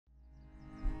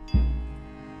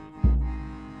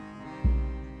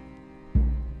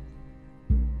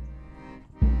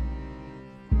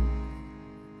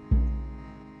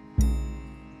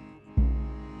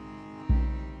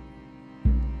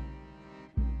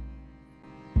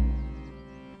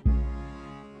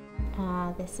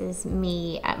This is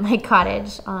me at my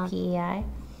cottage on P.E.I.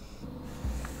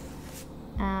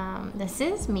 This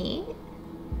is me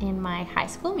in my high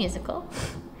school musical.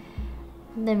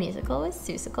 The musical was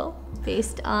Seussical,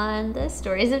 based on the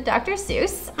stories of Dr.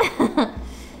 Seuss.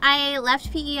 I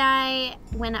left P.E.I.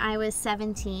 when I was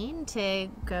 17 to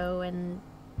go and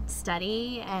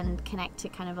study and connect to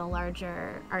kind of a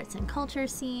larger arts and culture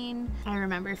scene. I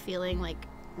remember feeling like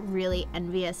really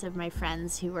envious of my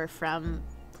friends who were from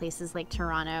places like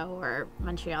Toronto or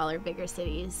Montreal or bigger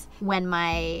cities. When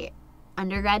my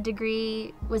undergrad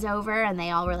degree was over and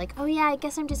they all were like, oh yeah, I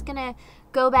guess I'm just gonna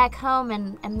go back home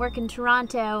and work in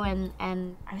Toronto, and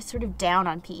I was sort of down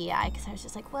on P.E.I. because I was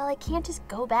just like, well, I can't just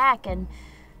go back and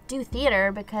do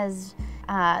theater because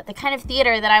the kind of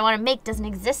theater that I want to make doesn't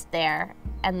exist there.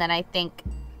 And then I think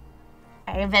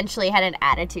I eventually had an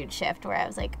attitude shift where I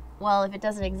was like, well, if it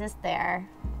doesn't exist there,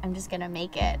 I'm just gonna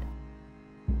make it.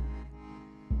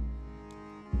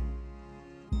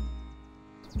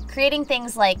 Creating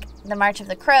things like the March of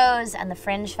the Crows and the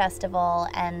Fringe Festival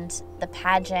and the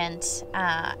pageant,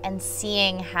 and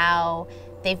seeing how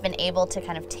they've been able to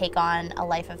kind of take on a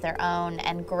life of their own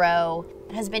and grow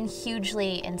has been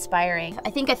hugely inspiring. I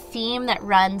think a theme that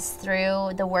runs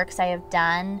through the works I have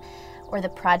done or the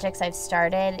projects I've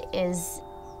started is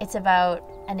it's about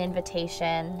an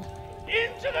invitation.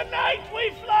 Into the night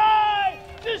we fly!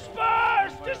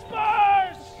 Disperse!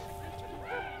 Disperse!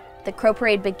 The Crow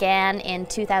Parade began in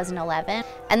 2011,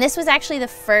 and this was actually the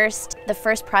first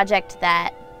project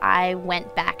that I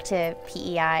went back to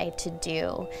P.E.I. to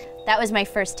do. That was my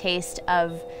first taste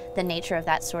of the nature of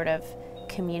that sort of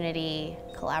community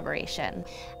collaboration.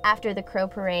 After the Crow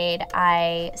Parade,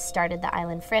 I started the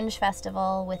Island Fringe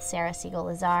Festival with Sarah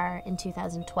Siegel-Lazar in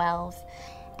 2012.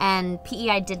 And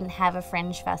P.E.I. didn't have a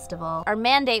Fringe Festival. Our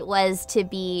mandate was to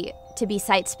be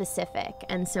site-specific,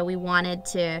 and so we wanted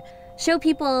to show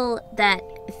people that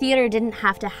theater didn't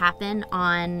have to happen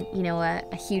on, you know,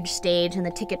 a huge stage, and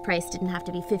the ticket price didn't have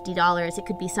to be $50. It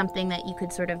could be something that you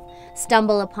could sort of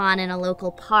stumble upon in a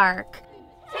local park.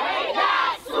 Take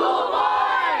that, school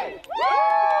board! Woo!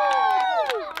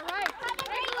 All right.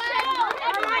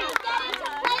 Everybody get into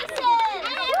places!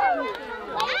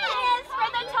 Places for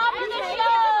the top of the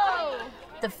show!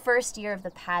 The first year of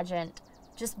the pageant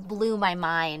just blew my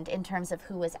mind in terms of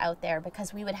who was out there,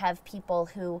 because we would have people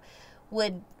who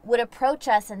would approach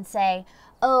us and say,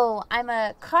 oh, I'm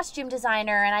a costume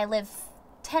designer and I live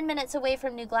 10 minutes away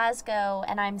from New Glasgow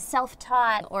and I'm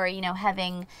self-taught. Or, you know,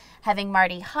 having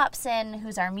Marti Hopson,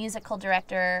 who's our musical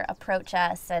director, approach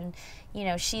us, and, you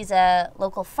know, she's a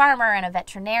local farmer and a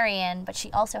veterinarian, but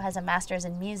she also has a master's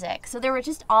in music. So there were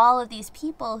just all of these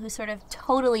people who sort of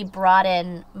totally brought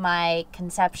in my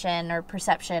conception or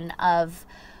perception of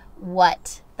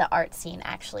what the art scene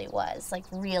actually was, like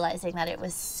realizing that it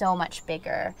was so much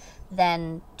bigger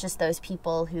than just those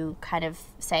people who kind of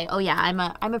say, oh yeah, I'm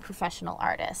a professional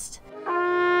artist.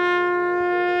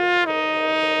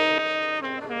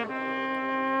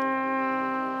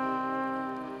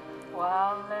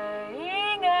 While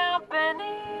laying out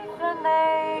beneath the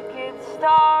naked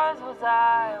stars was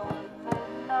I on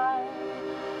midnight,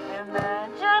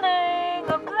 imagining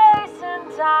a place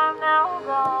and time now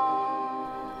gone.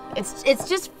 It's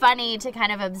just funny to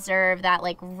kind of observe that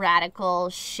like radical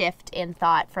shift in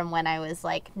thought from when I was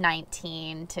like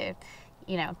 19 to,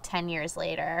 you know, 10 years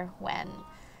later, when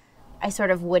I sort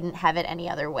of wouldn't have it any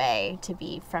other way to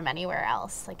be from anywhere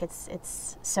else. Like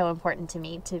it's so important to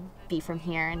me to be from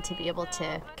here and to be able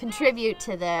to contribute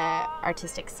to the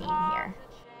artistic scene here.